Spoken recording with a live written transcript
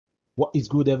What is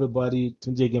good, everybody?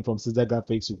 Tunji again from Ceasar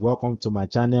Graphix. Welcome to my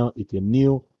channel. If you're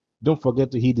new, don't forget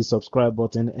to hit the subscribe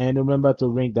button and remember to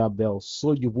ring that bell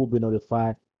so you will be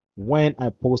notified when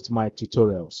I post my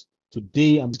tutorials.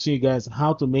 Today, I'm teaching you guys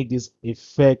how to make this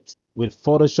effect with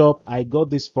Photoshop. I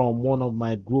got this from one of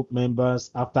my group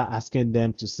members after asking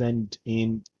them to send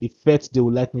in effects they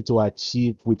would like me to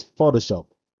achieve with Photoshop.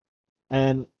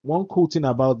 And one cool thing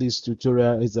about this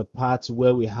tutorial is the part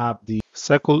where we have the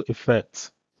circle effect.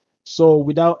 So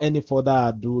without any further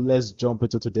ado, let's jump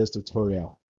into today's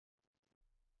tutorial.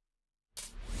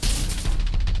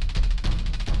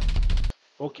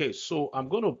 Okay, so I'm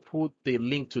going to put the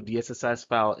link to the exercise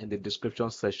file in the description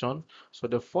section. So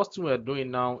the first thing we're doing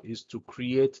now is to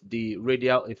create the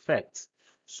radial effect.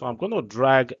 So I'm going to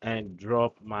drag and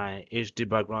drop my HD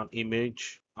background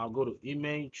image. I'll go to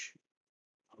image,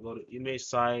 I'll go to image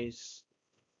size,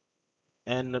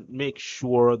 and make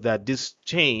sure that this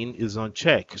chain is on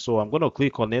check. So I'm going to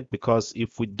click on it because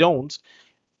if we don't,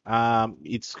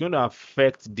 it's going to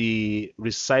affect the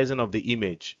resizing of the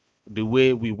image the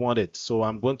way we want it. So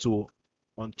I'm going to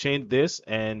unchain this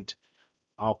and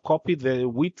I'll copy the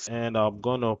width and I'm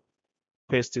going to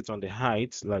paste it on the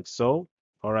height like so.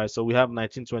 All right, so we have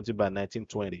 1920 by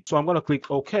 1920. So I'm going to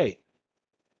click OK.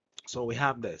 So we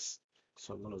have this.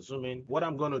 So I'm going to zoom in. What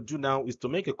I'm going to do now is to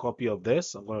make a copy of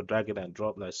this. I'm going to drag it and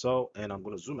drop like so, and I'm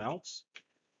going to zoom out.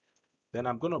 Then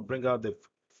I'm going to bring out the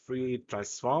free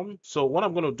transform. So what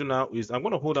I'm going to do now is I'm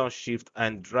going to hold down shift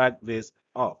and drag this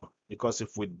up, because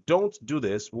if we don't do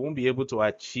this, we won't be able to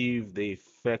achieve the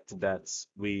effect that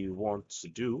we want to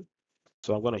do.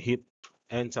 So I'm going to hit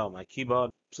enter on my keyboard.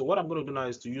 So what I'm going to do now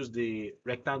is to use the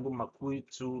rectangle marquee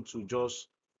tool to just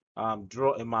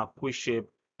draw a marquee shape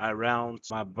around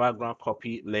my background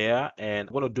copy layer, and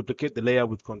I'm going to duplicate the layer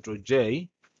with Ctrl J.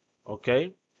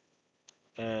 Okay,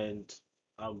 and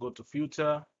I'll go to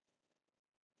filter,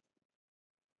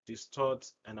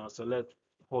 distort, and I'll select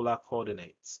polar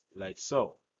coordinates like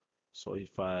so. So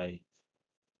if I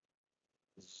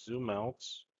zoom out,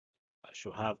 I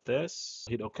should have this.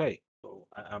 Hit OK. So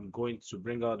I'm going to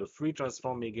bring out the free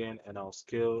transform again, and I'll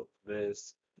scale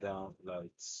this down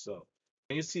like so.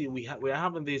 And you see we're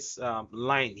having this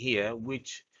line here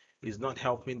which is not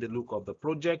helping the look of the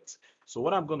project. So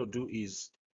what I'm going to do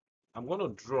is I'm going to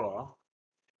draw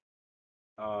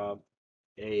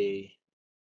a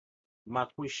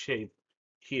marquee shape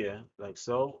here like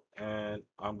so, and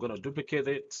I'm going to duplicate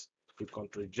it with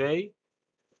Ctrl J.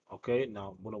 Okay, now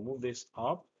I'm going to move this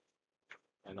up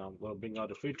and I'm going to bring out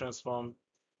the free transform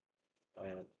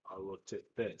and I'll rotate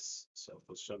this. So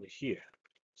position it here.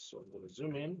 So I'm going to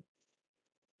zoom in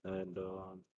and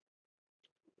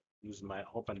use my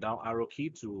up and down arrow key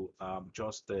to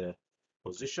adjust the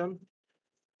position.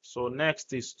 So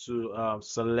next is to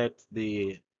select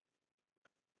the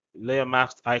layer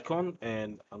mask icon,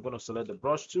 and I'm going to select the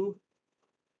brush tool,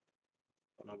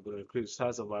 and I'm going to increase the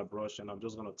size of my brush, and I'm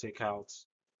just going to take out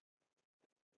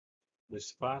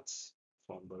this part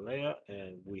from the layer,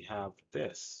 and we have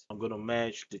this. I'm going to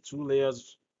merge the two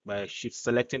layers by shift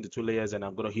selecting the two layers, and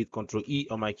I'm going to hit Ctrl E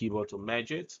on my keyboard to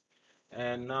merge it.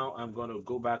 And now I'm going to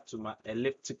go back to my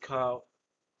elliptical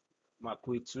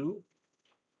marquee tool.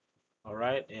 All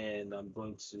right, and I'm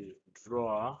going to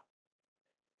draw,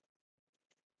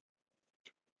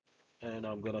 and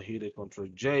I'm going to hit a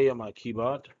Ctrl J on my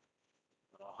keyboard.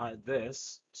 I'll hide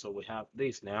this, so we have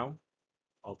this now.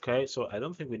 Okay, so I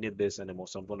don't think we need this anymore,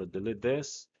 so I'm going to delete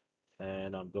this,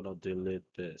 and I'm going to delete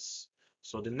this.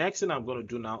 So the next thing I'm going to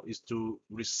do now is to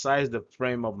resize the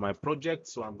frame of my project.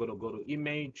 So I'm going to go to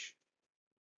image,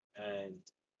 and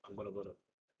I'm going to go to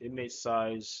image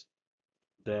size.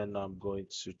 Then I'm going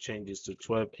to change this to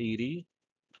 1280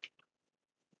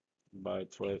 by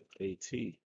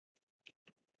 1280.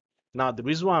 Now, the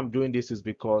reason why I'm doing this is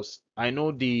because I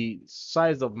know the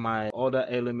size of my other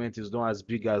element is not as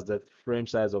big as the frame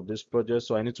size of this project,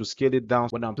 so I need to scale it down.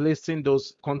 When I'm placing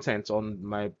those contents on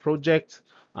my project,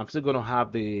 I'm still going to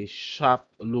have the sharp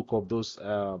look of those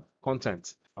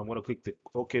contents. I'm going to click the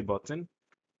OK button.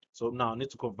 So now I need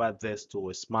to convert this to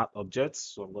a smart object.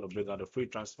 So I'm going to bring out the free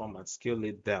transform and scale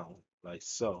it down like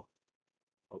so.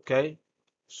 Okay.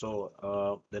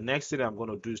 So the next thing I'm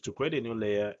going to do is to create a new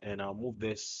layer, and I'll move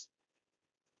this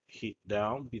hit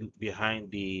down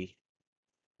behind the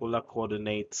polar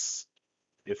coordinates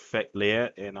effect layer,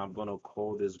 and I'm going to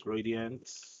call this gradient.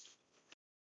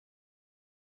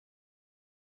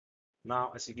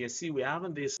 Now, as you can see, we're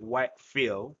having this white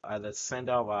fill at the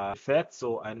center of our effect,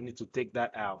 so I need to take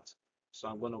that out. So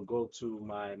I'm going to go to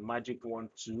my magic wand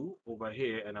tool over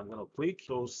here, and I'm going to click.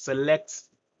 So select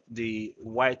the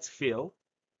white fill,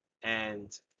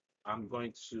 and I'm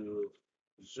going to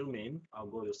zoom in, I'll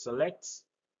go to select,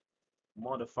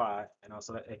 modify, and I'll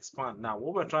select expand. Now,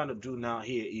 what we're trying to do now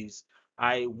here is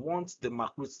I want the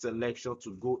macro selection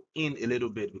to go in a little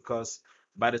bit, because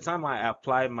by the time I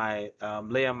apply my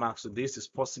layer mask to this, it's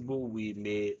possible we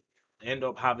may end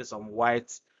up having some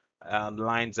white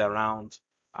lines around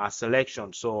our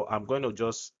selection. So I'm going to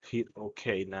just hit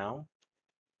OK now.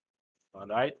 All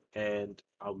right, and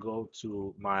I'll go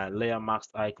to my layer mask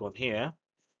icon here.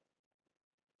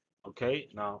 Okay,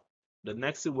 now the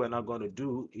next thing we're not going to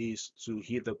do is to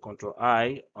hit the Control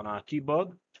I on our keyboard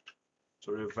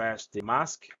to reverse the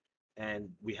mask,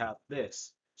 and we have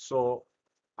this. So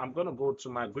I'm going to go to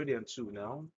my gradient tool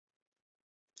now,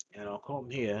 and I'll come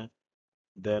here.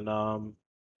 Then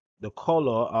the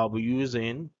color I'll be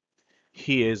using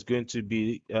here is going to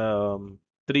be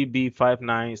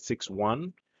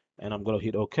 3B5961, and I'm going to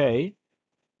hit OK.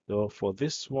 So for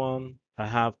this one, I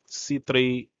have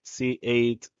C3,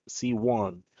 C8,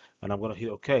 C1, and I'm going to hit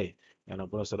OK. And I'm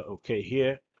going to set OK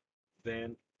here.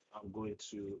 Then I'm going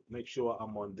to make sure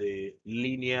I'm on the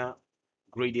linear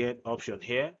gradient option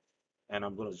here, and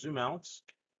I'm going to zoom out.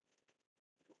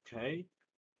 Okay.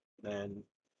 Then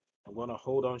I'm going to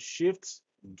hold on Shift,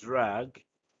 drag,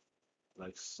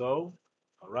 like so.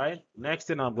 All right. Next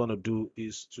thing I'm going to do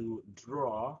is to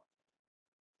draw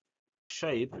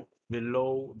shape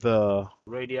below the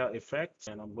radial effect,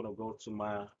 and I'm going to go to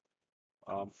my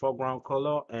foreground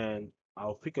color, and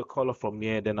I'll pick a color from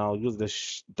here. Then I'll use the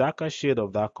darker shade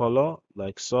of that color,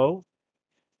 like so.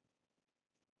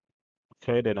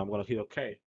 Okay, then I'm going to hit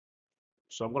OK.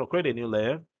 So I'm going to create a new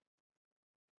layer,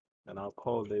 and I'll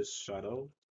call this shadow.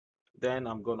 Then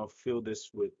I'm going to fill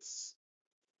this with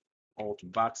Alt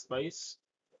Backspace.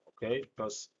 Okay,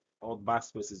 because Alt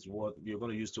Backspace is what you're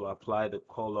going to use to apply the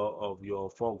color of your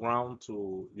foreground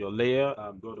to your layer.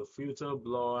 Go to Filter,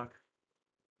 Blur,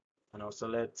 and I'll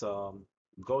select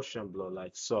Gaussian Blur,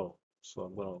 like so. So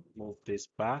I'm going to move this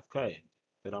back. Okay,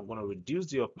 then I'm going to reduce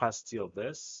the opacity of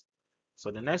this. So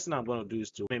the next thing I'm going to do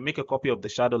is to make a copy of the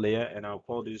shadow layer, and I'll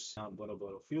call this, I'm going to go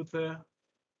to Filter,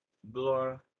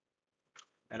 Blur,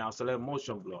 and I'll select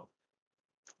Motion Blur.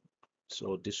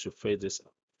 So this should fade this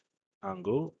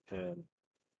angle, and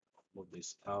move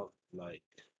this out like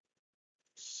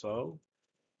so.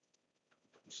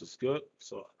 This is good.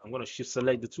 So I'm going to shift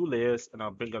select the two layers, and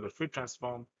I'll bring out the free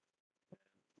transform,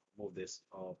 move this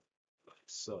up like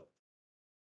so.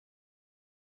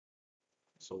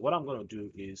 So what I'm going to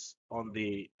do is on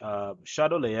the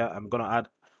shadow layer, I'm going to add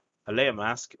a layer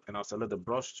mask, and I'll select the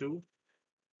brush tool.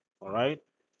 All right,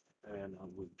 and I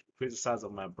will increase the size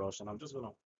of my brush, and I'm just going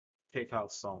to take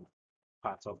out some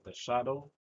parts of the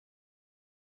shadow.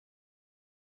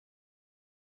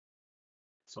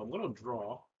 So I'm going to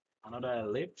draw another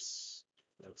ellipse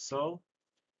like so.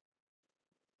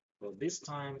 But this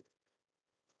time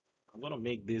I'm going to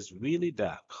make this really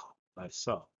dark like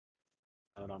so.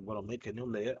 And I'm going to make a new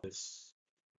layer, this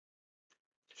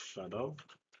shadow.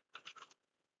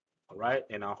 All right,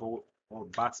 and I'll hold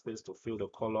backspace to fill the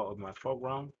color of my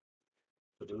foreground.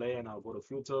 To the layer, and I'll go to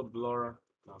Filter, Blur,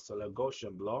 and I'll select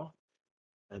Gaussian Blur.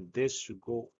 And this should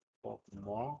go up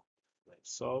more like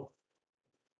so.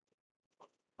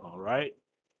 All right,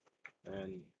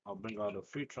 and I'll bring out the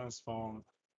free transform.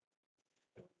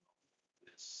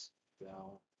 This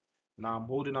down. Now I'm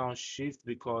holding on Shift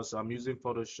because I'm using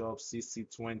Photoshop CC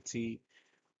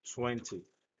 2020,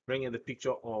 bringing the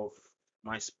picture of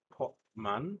my spot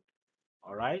man.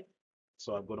 All right,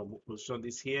 so I'm going to position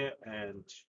this here, and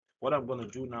what I'm going to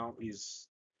do now is,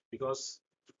 because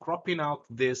cropping out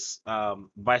this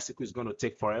bicycle is going to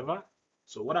take forever,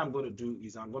 so what I'm going to do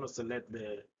is I'm going to select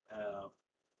the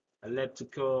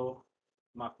elliptical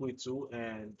marquee tool,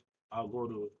 and I'll go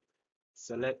to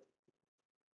select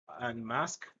and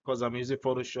mask, because I'm using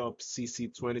Photoshop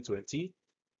CC 2020,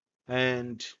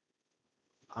 and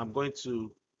I'm going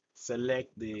to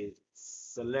select the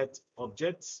select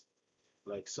objects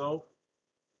like so,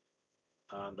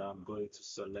 and I'm going to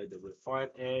select the refine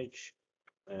edge,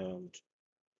 and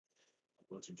I'm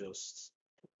going to just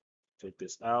take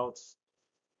this out,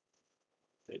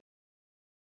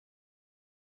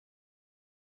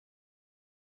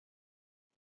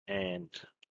 and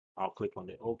I'll click on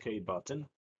the OK button.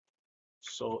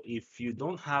 So if you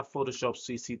don't have Photoshop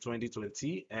CC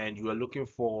 2020 and you are looking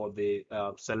for the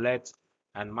select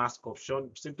and mask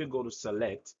option, simply go to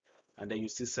select, and then you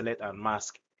see select and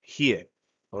mask here.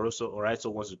 Also, all right, so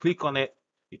once you click on it,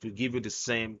 it will give you the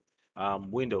same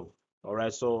window. All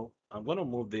right, so I'm going to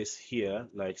move this here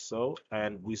like so,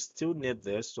 and we still need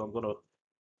this. So I'm going to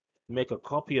make a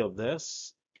copy of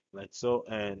this like so,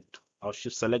 and I'll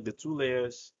shift select the two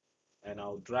layers, and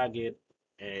I'll drag it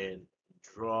and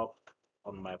drop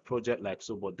on my project like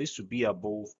so, but this should be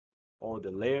above all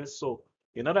the layers. So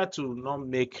in order to not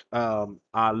make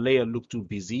our layer look too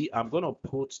busy, I'm going to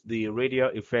put the radial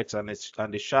effects and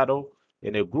the shadow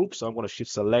in a group. So I'm going to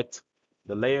shift select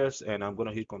the layers and I'm going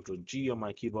to hit Control G on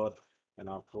my keyboard and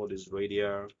I'll call this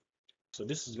radial. So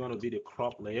this is going to be the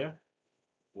crop layer,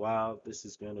 while this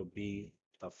is going to be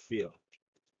the fill.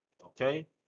 Okay.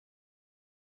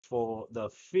 For the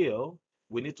fill,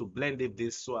 we need to blend it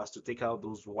this so as to take out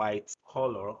those white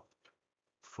color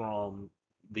from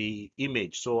the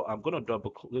image. So I'm going to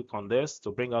double click on this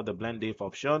to bring out the blend diff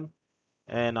option,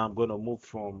 and I'm going to move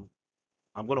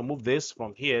this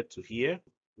from here to here.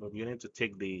 You need to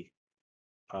take the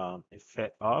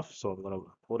effect off. So I'm going to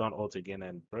hold on Alt again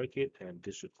and break it, and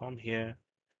this should come here.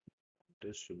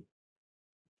 This should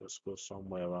just go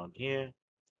somewhere around here,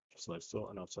 just like so,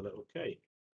 and I'll select OK.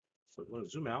 So I'm going to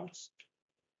zoom out,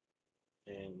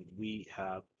 and we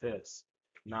have this.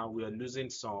 Now we are losing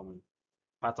some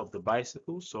part of the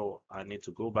bicycle, so I need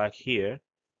to go back here,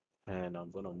 and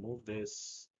I'm going to move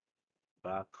this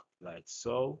back like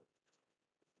so.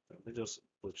 Let me just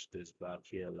push this back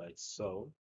here like so.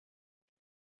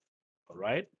 All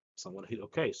right, so I'm going to hit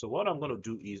OK. So what I'm going to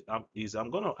do is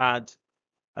I'm going to add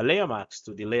a layer mask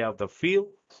to the layer of the fill,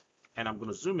 and I'm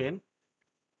going to zoom in,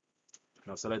 and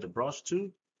I'll select the brush tool.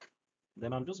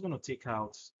 Then I'm just going to take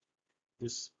out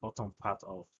this bottom part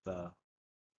of the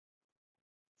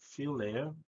fill layer,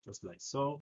 just like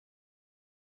so.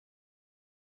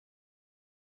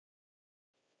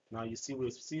 Now you see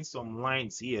we've seen some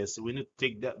lines here, so we need to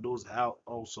take those out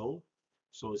also.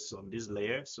 So it's on this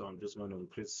layer. So I'm just going to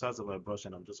increase the size of my brush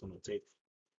and I'm just going to take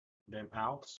them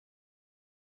out.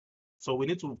 So we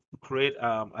need to create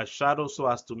a shadow so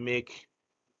as to make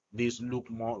this look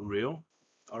more real.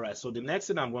 All right, so the next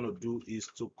thing I'm going to do is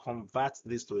to convert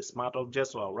this to a smart object.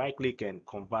 So I'll right click and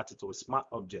convert it to a smart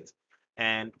object.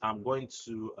 And I'm going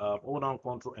to hold on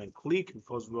Control and click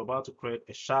because we're about to create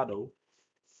a shadow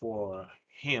for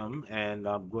him. And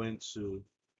I'm going to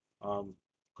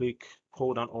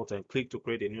hold on Alt and click to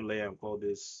create a new layer and call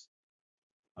this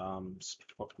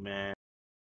Spotman.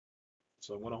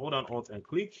 So I'm going to hold on Alt and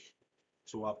click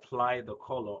to apply the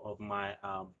color of my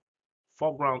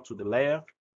foreground to the layer,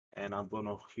 and I'm going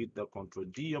to hit the Control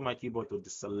D on my keyboard to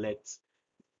deselect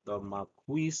the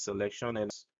Marquee selection,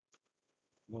 and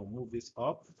I'm going to move this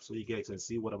up so you guys can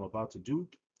see what I'm about to do.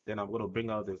 Then I'm going to bring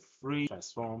out the free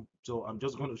transform. So I'm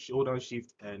just going to hold on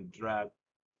Shift and drag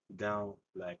down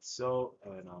like so,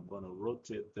 and I'm going to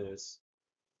rotate this,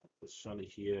 position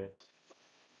it here.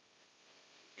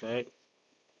 Okay,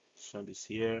 position this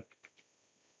here.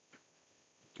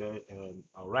 Okay, and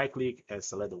I'll right click and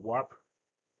select the warp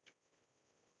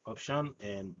option,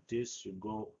 and this should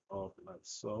go up like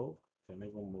so. Can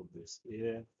even move this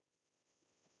here.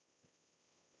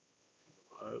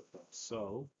 Like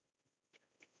so,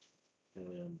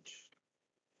 and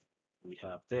we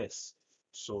have this.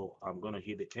 So I'm gonna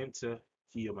hit the enter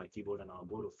key on my keyboard and I'll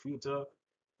go to filter,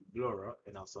 blur,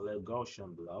 and I'll select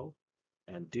Gaussian blur,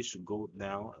 and this should go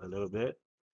down a little bit.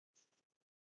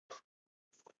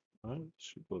 All right,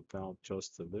 should go down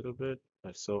just a little bit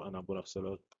like so, and I'm gonna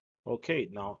select okay.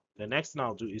 Now the next thing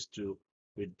I'll do is to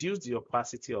reduce the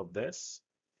opacity of this,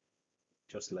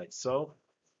 just like so.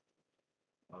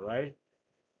 All right.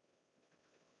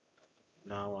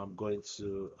 Now I'm going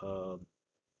to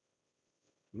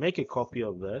make a copy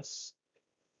of this,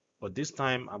 but this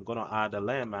time I'm gonna add a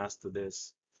layer mask to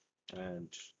this, and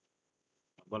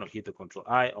I'm gonna hit the Control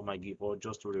I on my keyboard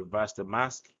just to reverse the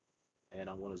mask, and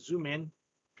I'm gonna zoom in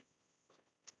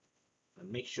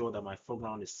and make sure that my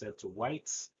foreground is set to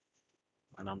white,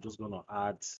 and I'm just gonna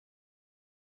add.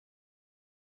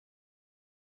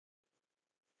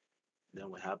 Then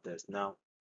we have this. Now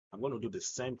I'm going to do the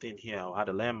same thing here. I'll add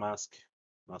a layer mask.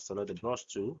 I'll select the brush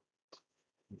tool,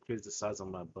 increase the size of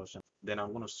my brush. Then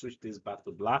I'm going to switch this back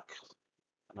to black.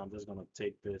 And I'm just going to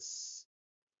take this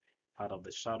part of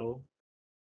the shadow.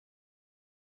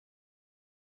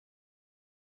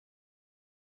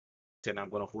 Then I'm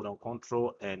going to hold on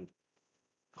Control and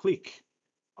click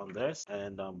on this.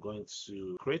 And I'm going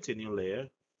to create a new layer.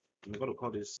 I'm going to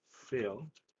call this fill.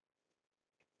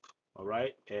 All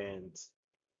right. And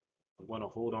I'm going to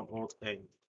hold on Alt and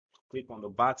click on the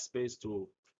backspace to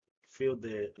fill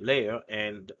the layer,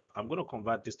 and I'm going to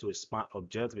convert this to a smart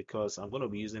object because I'm going to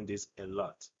be using this a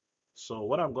lot. So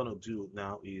what I'm going to do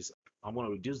now is I'm going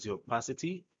to reduce the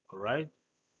opacity, all right,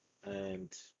 and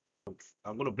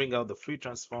I'm going to bring out the free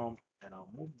transform, and I'll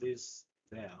move this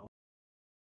down.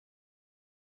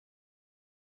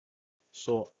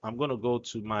 So I'm going to go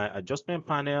to my adjustment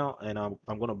panel, and I'm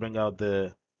going to bring out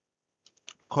the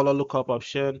color lookup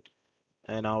option,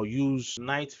 and I'll use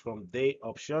night from day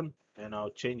option, and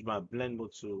I'll change my blend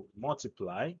mode to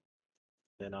multiply.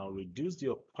 Then I'll reduce the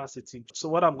opacity. So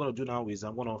what I'm going to do now is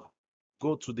I'm going to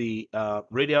go to the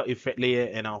radial effect layer,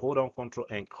 and I'll hold on Control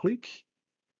and click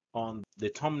on the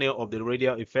thumbnail of the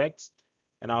radial effect,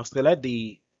 and I'll select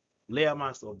the layer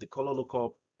mask of the color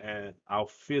lookup, and I'll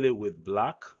fill it with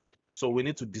black. So we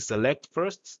need to deselect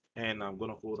first, and I'm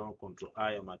going to hold on Control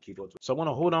I on my keyboard. So I'm going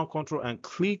to hold on Control and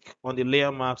click on the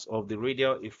layer mask of the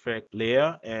radial effect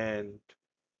layer, and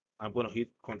I'm going to hit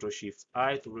Control Shift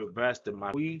I to reverse the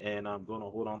map, and I'm going to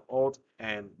hold on Alt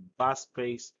and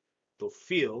backspace to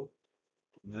fill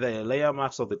the layer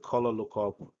mask of the color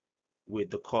lookup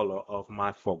with the color of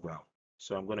my foreground.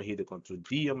 So I'm going to hit the Control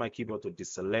D on my keyboard to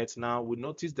deselect. Now we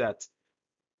notice that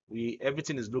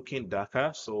everything is looking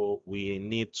darker, so we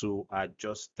need to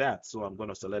adjust that. So I'm going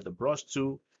to select the brush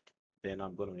tool, then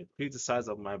I'm going to increase the size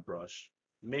of my brush.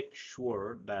 Make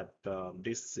sure that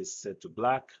this is set to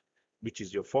black, which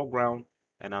is your foreground,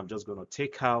 and I'm just going to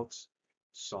take out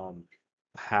some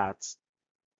parts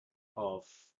of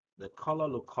the color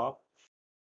lookup.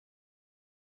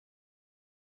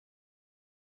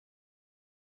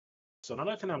 So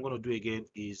another thing I'm going to do again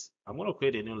is I'm going to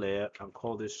create a new layer and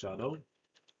call this shadow.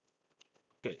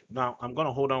 Okay, now I'm going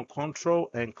to hold on Control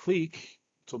and click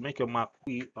to make a map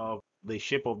of the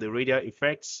shape of the radial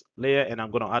effects layer, and I'm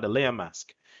going to add a layer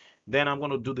mask. Then I'm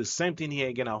going to do the same thing here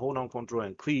again. I hold on Control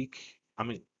and click.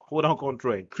 Hold on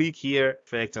Control and click here,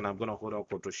 effect, and I'm going to hold on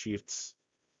Control Shift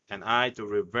and I to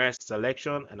reverse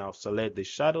selection, and I'll select the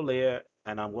shadow layer,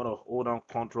 and I'm going to hold on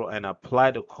Control and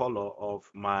apply the color of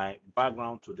my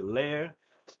background to the layer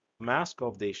mask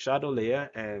of the shadow layer,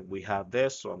 and we have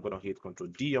this. So I'm going to hit Control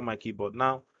D on my keyboard.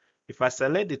 Now if I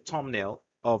select the thumbnail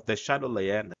of the shadow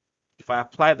layer, if I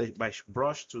apply my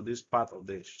brush to this part of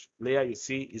the layer, you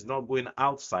see it's not going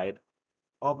outside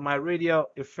of my radial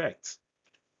effect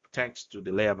thanks to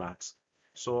the layer mask.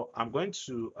 So I'm going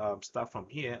to start from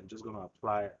here. I'm just going to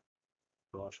apply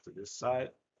brush to this side.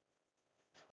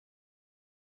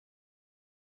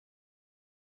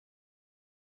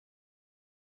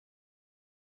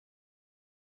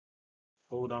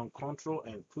 Hold on Control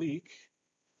and click,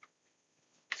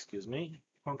 excuse me,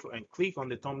 Control and click on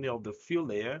the thumbnail of the fill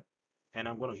layer, and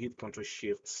I'm going to hit Control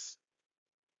Shift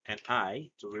and I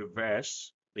to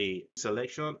reverse the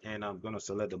selection, and I'm going to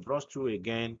select the brush tool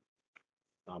again.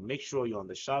 Now make sure you're on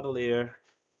the shadow layer,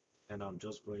 and I'm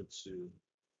just going to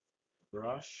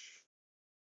brush,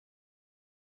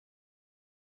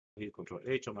 hit Control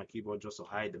H on my keyboard just to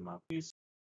hide the map, please.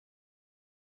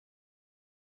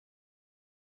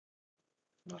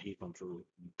 Now hit Control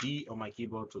D on my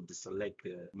keyboard to deselect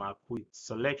the map with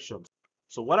selection.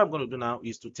 So what I'm going to do now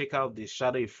is to take out the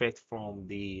shadow effect from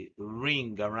the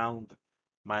ring around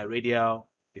my radial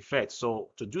effect.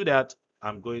 So to do that,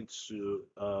 I'm going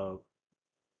to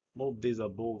move this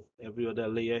above every other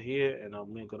layer here, and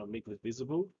I'm going to make it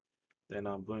visible. Then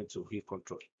I'm going to hit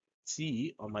Control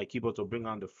T on my keyboard to bring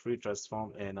on the free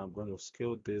transform, and I'm going to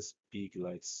scale this big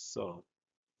like so.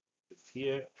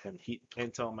 Here and hit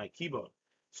enter on my keyboard.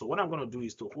 So what I'm going to do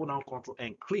is to hold down Control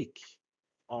and click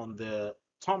on the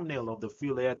thumbnail of the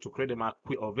fill layer to create a map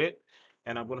of it,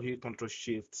 and I'm going to hit Control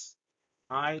Shift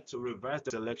I to reverse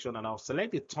the selection, and I'll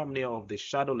select the thumbnail of the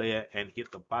shadow layer and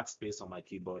hit the backspace on my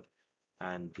keyboard,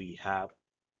 and we have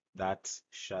that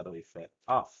shadow effect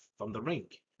off from the ring.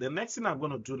 The next thing I'm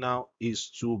going to do now is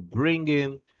to bring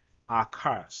in our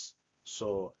cars.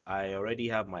 So I already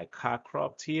have my car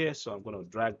cropped here, so I'm going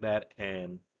to drag that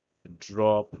and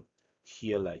drop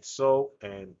here like so,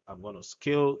 and I'm going to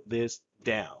scale this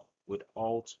down with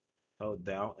Alt held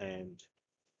down, and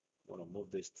I'm going to move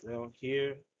this down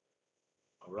here.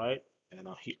 All right, and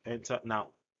I'll hit enter. Now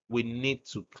we need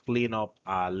to clean up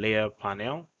our layer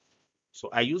panel, so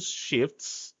I use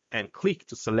shifts and click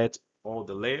to select all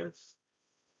the layers,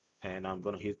 and I'm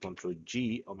going to hit Control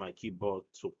G on my keyboard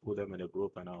to put them in a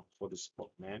group, and I'll for the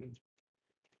spotman.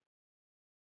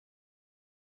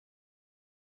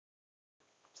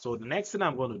 So the next thing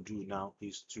I'm going to do now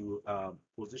is to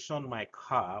position my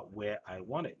car where I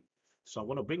want it. So I'm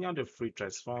going to bring out the free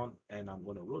transform, and I'm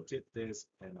going to rotate this,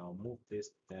 and I'll move this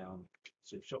down.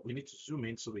 So we need to zoom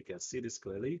in so we can see this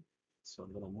clearly. So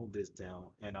I'm going to move this down,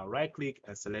 and I'll right click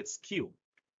and select skew.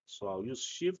 So I'll use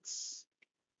shifts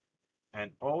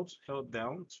and Alt held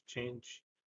down to change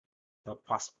the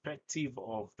perspective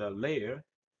of the layer,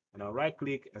 and I'll right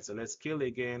click and select scale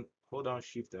again, hold down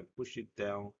shift and push it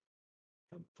down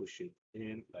and push it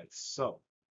in like so.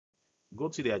 Go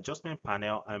to the adjustment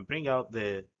panel and bring out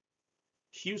the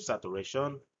hue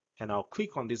saturation, and I'll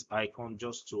click on this icon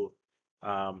just to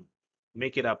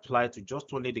make it apply to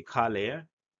just only the car layer.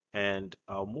 and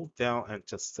I'll move down and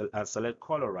just select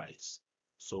colorize.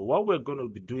 So what we're going to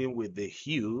be doing with the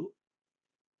hue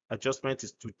adjustment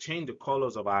is to change the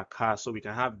colors of our car so we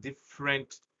can have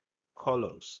different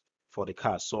colors for the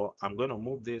car. So I'm going to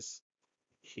move this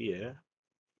here.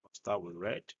 I'll start with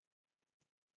red.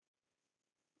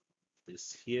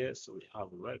 This here, so we have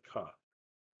a red car.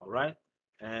 All right.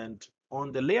 And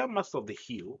on the layer mask of the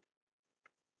hue,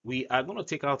 we are going to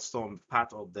take out some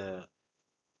part of the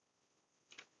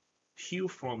hue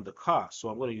from the car. So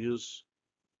I'm going to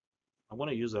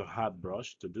use a hard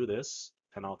brush to do this,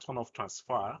 and I'll turn off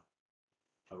transfer.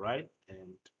 All right,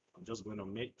 and I'm just going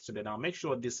to I'll make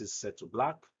sure this is set to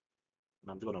black,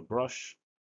 and I'm going to brush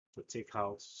to take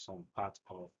out some part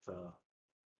of the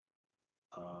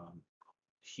um,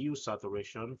 hue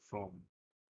saturation from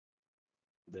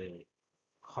the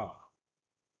car.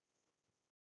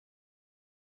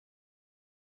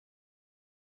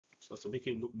 So to make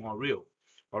it look more real.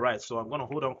 All right, so I'm going to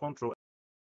hold on Control.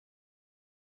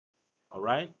 All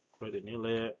right, create a new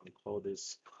layer and call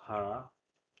this car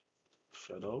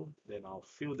shadow. Then I'll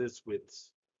fill this with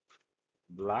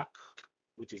black,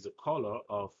 which is the color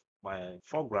of my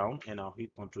foreground, and I'll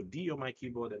hit Ctrl D on my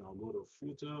keyboard, and I'll go to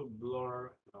filter, blur,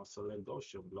 and I'll select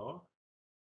Gaussian blur.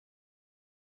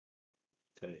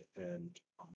 Okay, and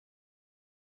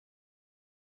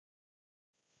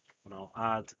I'll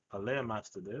add a layer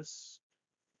mask to this.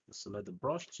 Select the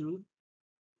brush tool.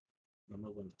 I'm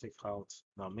not going to take out.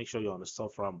 Now make sure you're on the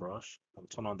soft round brush and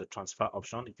turn on the transfer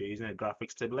option if you're using a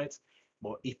graphics tablet.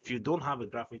 But if you don't have a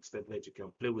graphics tablet, you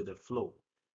can play with the flow.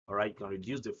 All right, you can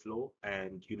reduce the flow,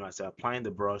 and as you're applying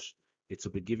the brush, it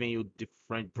will be giving you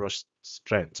different brush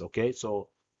strengths. Okay, so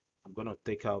I'm gonna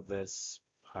take out this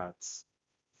part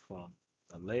from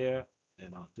the layer,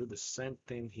 and I'll do the same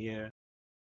thing here.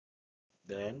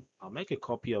 Then I'll make a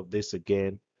copy of this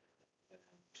again.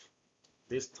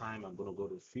 This time I'm gonna go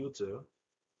to filter,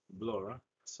 blur,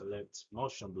 select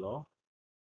motion blur.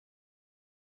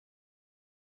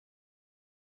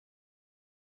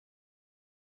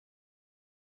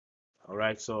 All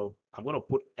right, so I'm gonna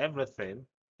put everything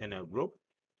in a group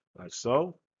like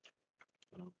so.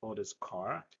 And I'll call this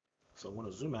car. So I'm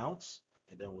gonna zoom out,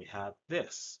 and then we have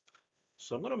this.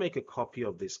 So I'm gonna make a copy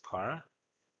of this car.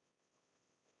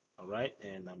 All right,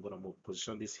 and I'm gonna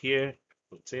position this here,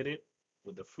 rotate it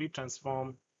with the free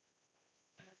transform,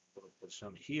 and I'm gonna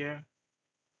position here,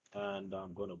 and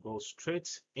I'm gonna go straight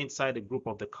inside the group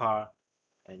of the car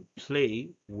and play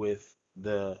with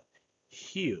the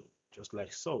hue, just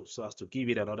like so, so as to give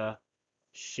it another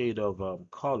shade of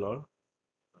color,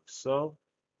 like so.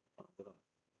 I'm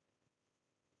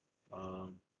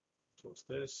gonna close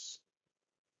this.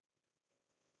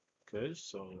 Okay,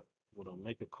 so I'm gonna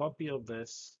make a copy of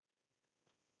this,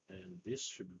 and this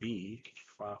should be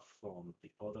far from the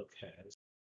other cars.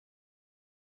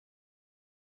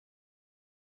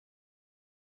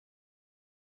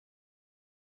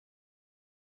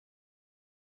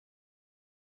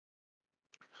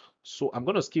 So I'm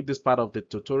going to skip this part of the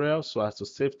tutorial so as to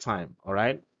save time. All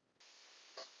right.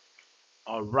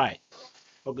 All right.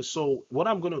 Okay. So what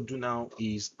I'm going to do now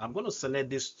is I'm going to select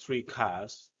these three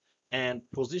cars and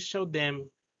position them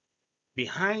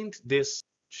behind this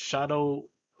shadow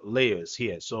layers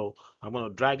here. So I'm going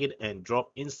to drag it and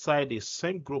drop inside the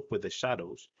same group with the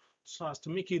shadows so as to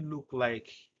make it look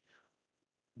like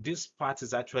this part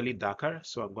is actually darker.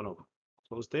 So I'm going to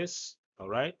close this. All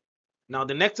right. Now,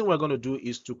 the next thing we're going to do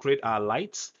is to create our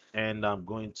lights, and I'm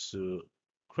going to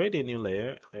create a new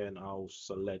layer, and I'll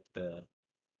select the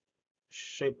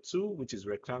shape tool, which is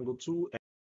rectangle tool.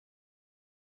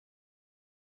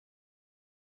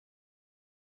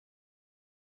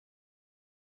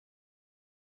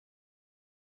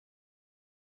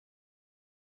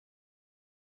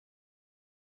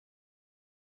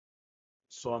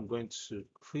 So I'm going to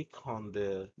click on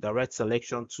the direct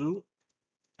selection tool,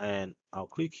 and I'll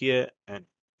click here and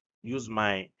use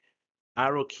my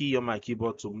arrow key on my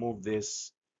keyboard to move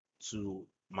this to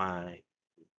my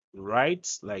right,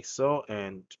 like so,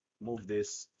 and move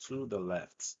this to the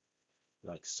left,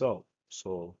 like so.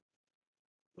 So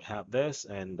we have this,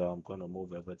 and I'm going to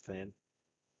move everything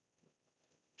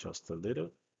just a little,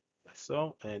 like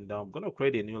so. And I'm going to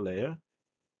create a new layer,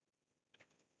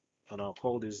 and I'll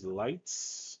call this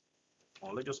lights,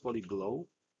 or let's just call it glow.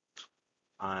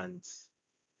 And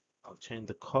I'll change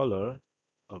the color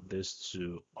of this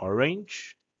to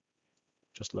orange,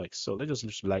 just like so. Let's just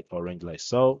use light orange, like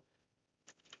so.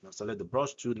 Now select the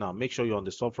brush tool. Now make sure you're on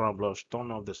the soft round brush, turn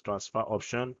off this transfer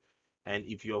option. And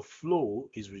if your flow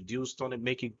is reduced,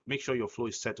 make sure your flow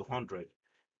is set to 100.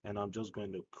 And I'm just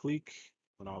going to click,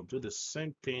 and I'll do the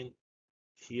same thing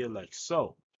here, like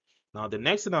so. Now the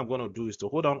next thing I'm going to do is to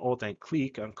hold down Alt and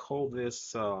click and call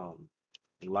this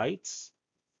lights,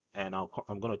 and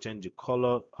I'm going to change the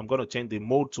color. I'm going to change the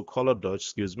mode to color dodge,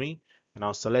 excuse me, and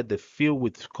I'll select the fill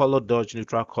with color dodge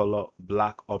neutral color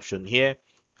black option here,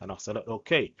 and I'll select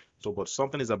OK. So but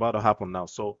something is about to happen now,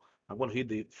 so I'm going to hit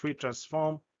the free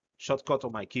transform shortcut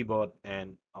on my keyboard,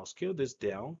 and I'll scale this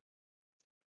down.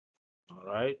 All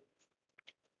right,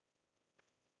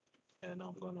 and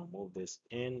I'm going to move this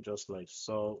in just like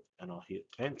so, and I'll hit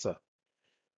enter.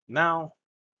 Now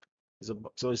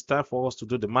so it's time for us to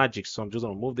do the magic. So I'm just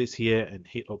gonna move this here and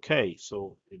hit OK.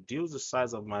 So reduce the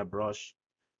size of my brush,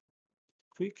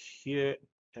 click here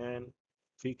and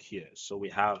click here. So we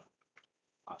have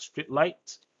a street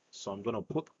light. So I'm gonna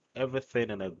put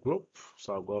everything in a group.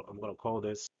 So I'm gonna call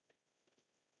this,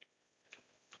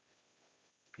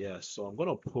 yeah. So I'm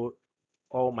gonna put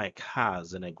all my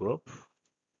cars in a group.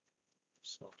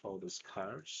 So I'll call this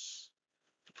cars.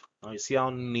 Now you see how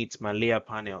neat my layer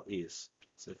panel is.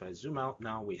 So if I zoom out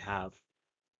now, we have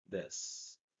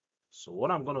this. So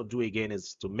what I'm going to do again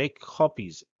is to make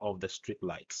copies of the street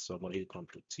lights. So I'm going to hit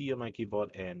Ctrl T on my keyboard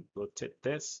and rotate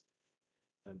this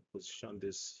and position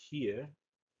this here.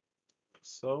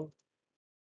 So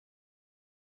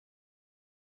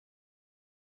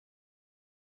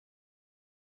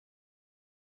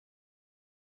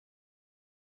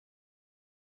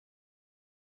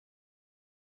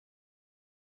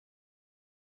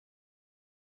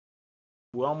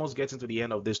we're almost getting to the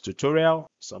end of this tutorial.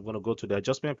 So I'm going to go to the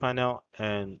adjustment panel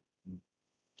and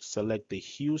select the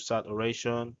hue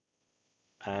saturation,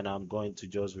 and I'm going to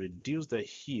just reduce the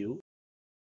hue.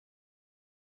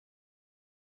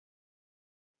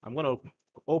 I'm going to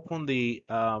open the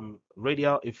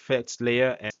radial effects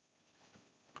layer, and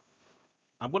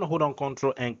I'm going to hold on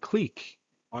Control and click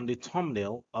on the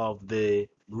thumbnail of the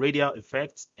radial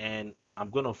effects, and I'm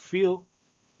going to fill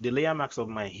the layer mask of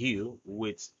my hue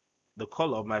with the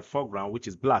color of my foreground, which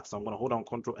is black. So I'm going to hold on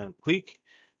Control and click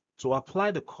to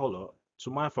apply the color to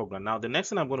my foreground. Now the next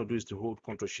thing I'm going to do is to hold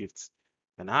Control Shift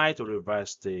and I to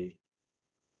reverse the,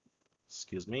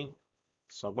 excuse me.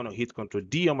 So I'm going to hit Control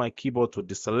D on my keyboard to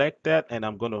deselect that, and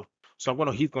I'm going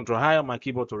to hit Control I on my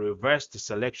keyboard to reverse the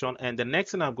selection. And the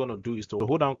next thing I'm going to do is to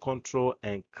hold down Control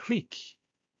and click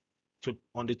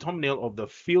on the thumbnail of the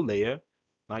fill layer.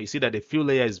 Now you see that the fill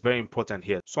layer is very important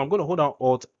here. So I'm going to hold down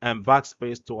Alt and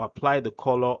backspace to apply the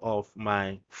color of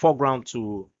my foreground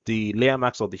to the layer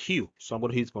mask of the hue. So I'm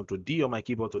going to hit Control D on my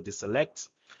keyboard to deselect.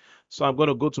 So I'm going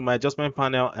to go to my adjustment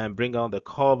panel and bring out the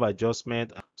curve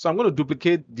adjustment. So I'm going to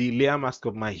duplicate the layer mask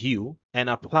of my hue and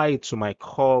apply it to my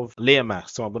curve layer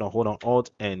mask. So I'm going to hold on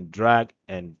Alt and drag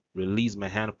and release my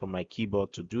hand from my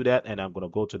keyboard to do that. And I'm going to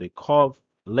go to the curve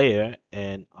layer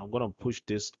and I'm going to push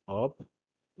this up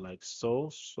like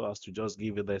so, so as to just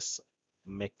give it this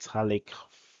metallic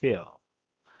feel.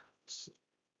 So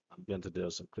I'm going to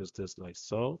just increase this like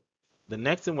so. The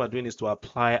next thing we're doing is to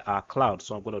apply our cloud.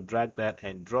 So I'm going to drag that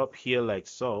and drop here like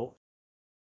so.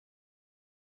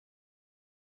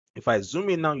 If I zoom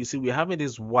in now, you see we're having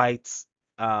these white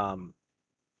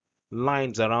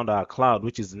lines around our cloud,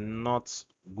 which is not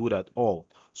good at all.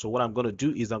 So what I'm going to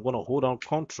do is I'm going to hold on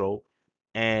Control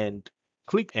and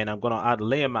click, and I'm going to add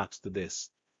layer masks to this.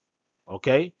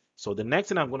 Okay, so the next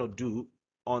thing I'm going to do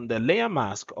on the layer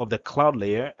mask of the cloud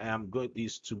layer,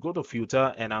 is to go to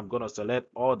filter, and I'm going to select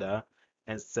order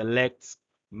and select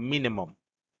minimum.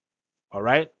 All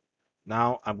right,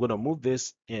 now I'm going to move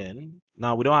this in.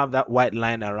 Now we don't have that white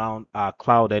line around our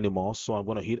cloud anymore, so I'm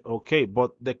going to hit OK.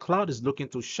 But the cloud is looking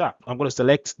too sharp. I'm going to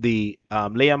select the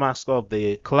layer mask of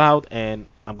the cloud, and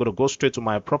I'm going to go straight to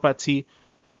my property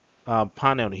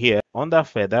panel here. Under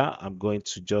feather, I'm going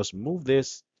to just move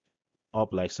this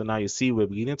up like so. Now you see we're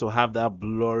beginning to have that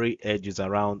blurry edges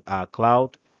around our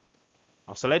cloud.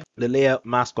 I'll select the layer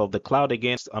mask of the cloud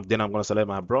again. Then I'm going to select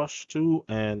my brush tool,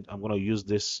 and I'm going to use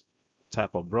this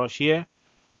type of brush here,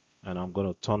 and I'm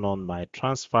going to turn on my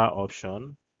transfer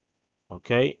option.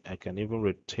 Okay, I can even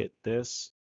rotate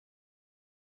this.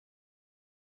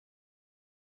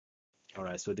 All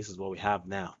right, so this is what we have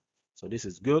now. So this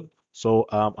is good. So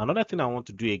another thing I want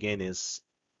to do again is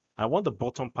I want the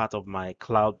bottom part of my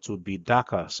cloud to be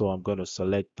darker. So I'm going to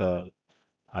select the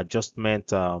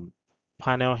adjustment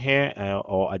panel here,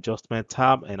 or adjustment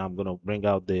tab, and I'm going to bring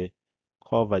out the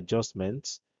curve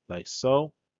adjustments like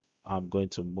so. I'm going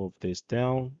to move this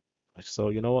down like so.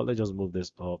 You know what, let's just move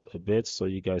this up a bit so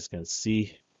you guys can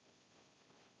see.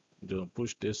 I'm going to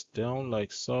push this down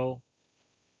like so.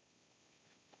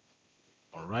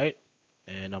 All right,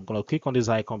 and I'm going to click on this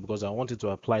icon because I want it to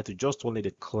apply to just only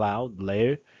the cloud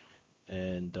layer,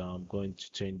 and I'm going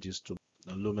to change this to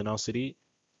the luminosity.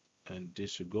 and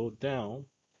this should go down.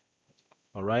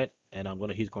 All right, and I'm going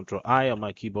to hit Control I on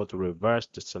my keyboard to reverse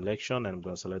the selection, and I'm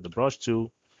going to select the brush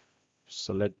tool,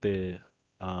 select the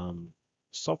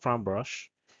soft round brush,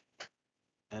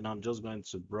 and I'm just going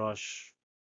to brush.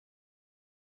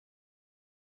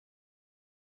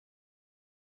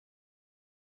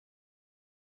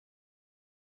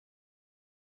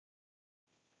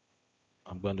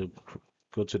 I'm going to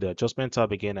go to the adjustment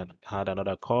tab again and add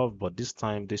another curve, but this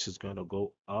time this is going to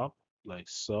go up like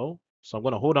so. So I'm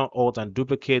going to hold on Alt and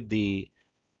duplicate the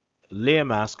layer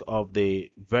mask of the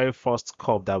very first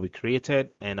curve that we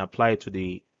created and apply it to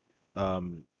the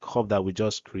curve that we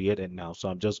just created now. So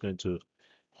I'm just going to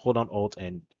hold on Alt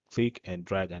and click and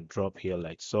drag and drop here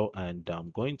like so, and I'm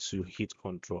going to hit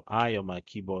Control I on my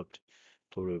keyboard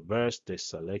to reverse the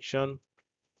selection.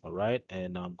 All right,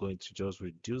 and I'm going to just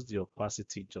reduce the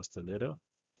opacity just a little.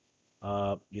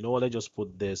 You know what? Let's just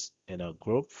put this in a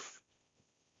group,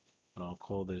 and I'll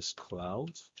call this cloud.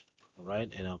 All right,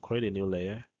 and I'll create a new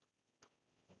layer.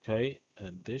 Okay,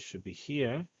 and this should be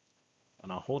here,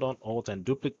 and I'll hold on Alt and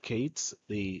duplicate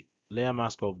the layer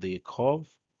mask of the curve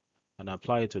and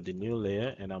apply it to the new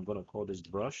layer, and I'm going to call this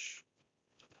brush.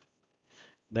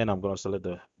 Then I'm going to select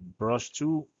the brush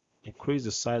tool, increase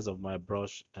the size of my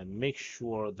brush, and make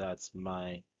sure that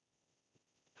my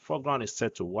foreground is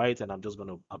set to white, and I'm just going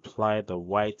to apply the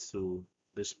white to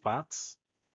this part.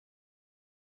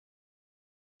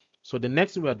 So the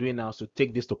next thing we are doing now is to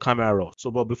take this to camera raw. So,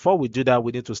 but before we do that,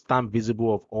 we need to stamp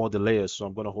visible of all the layers. So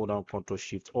I'm going to hold on Control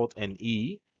Shift Alt and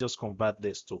E. Just convert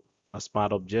this to a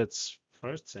smart objects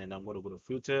first, and I'm going to go to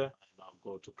filter, and I'll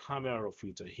go to camera raw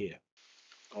filter here.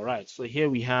 All right, so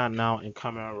here we are now in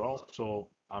camera raw. So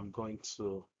I'm going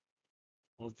to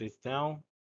move this down.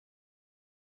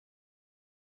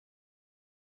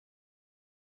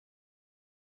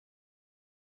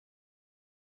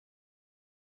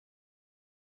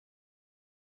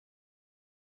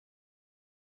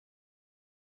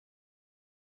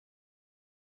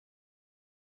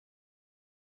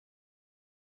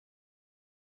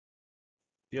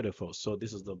 Beautiful. So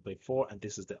this is the before and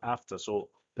this is the after. So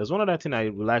there's one other thing I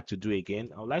would like to do again.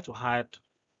 I would like to add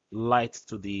light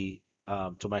to the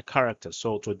to my character.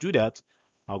 So to do that,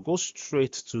 I'll go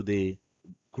straight to the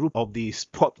group of the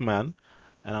Spotman,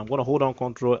 and I'm going to hold on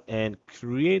Control and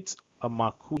create a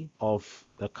marquee of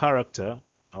the character.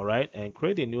 All right, and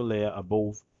create a new layer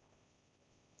above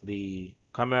the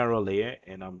camera layer,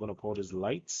 and I'm going to call this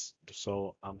lights.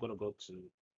 So I'm going to go to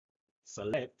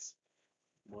select,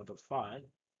 modify,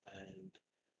 and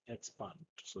expand.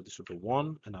 So this should be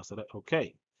one, and I'll select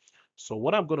OK. So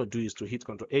what I'm going to do is to hit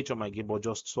Control H on my keyboard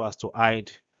just so as to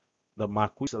hide the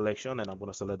marquee selection, and I'm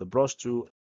going to select the brush tool.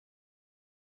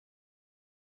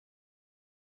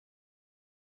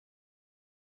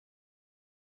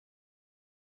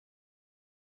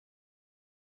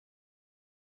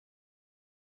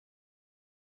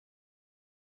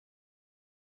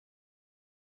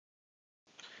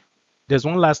 There's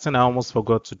one last thing I almost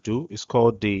forgot to do. It's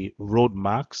called the road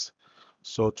marks.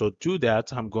 So to do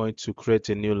that, I'm going to create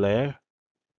a new layer,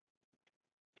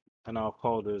 and I'll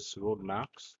call this road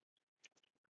marks.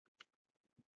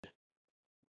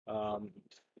 Um,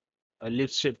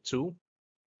 ellipse shape tool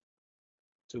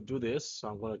to do this. So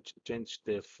I'm going to change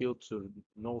the fill to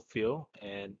no fill,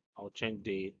 and I'll change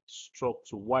the stroke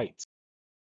to white.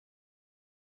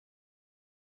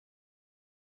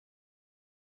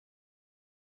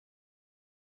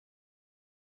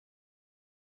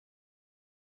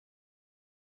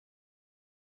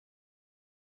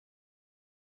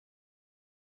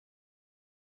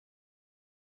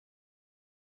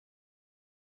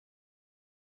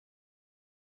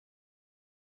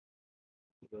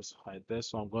 Just hide this.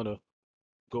 So I'm going to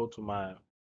go to my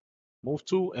move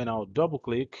tool, and I'll double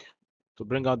click to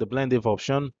bring out the blend div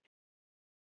option.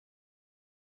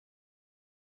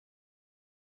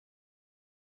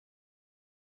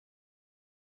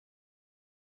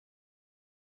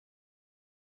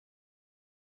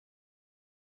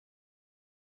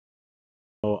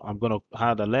 So I'm going to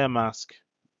add a layer mask,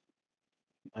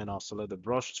 and I'll select the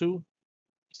brush tool,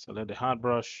 select the hard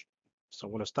brush. So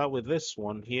I'm going to start with this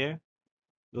one here.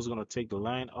 Just going to take the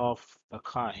line off the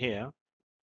car here.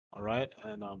 All right,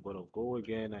 and I'm going to go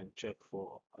again and check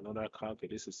for another car. Okay,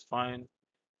 this is fine.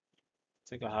 I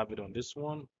think I have it on this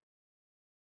one.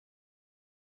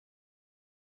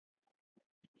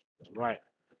 Right,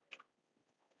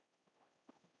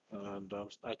 and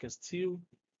I can still,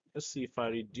 let's see if I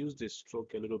reduce the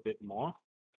stroke a little bit more.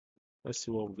 Let's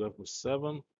see what we got with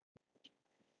 7.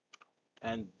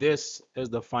 And this is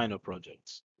the final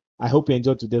project. I hope you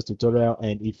enjoyed today's tutorial,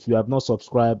 and if you have not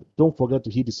subscribed, don't forget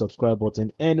to hit the subscribe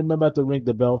button and remember to ring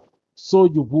the bell so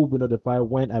you will be notified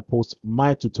when I post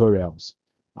my tutorials.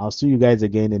 I'll see you guys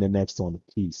again in the next one.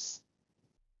 Peace.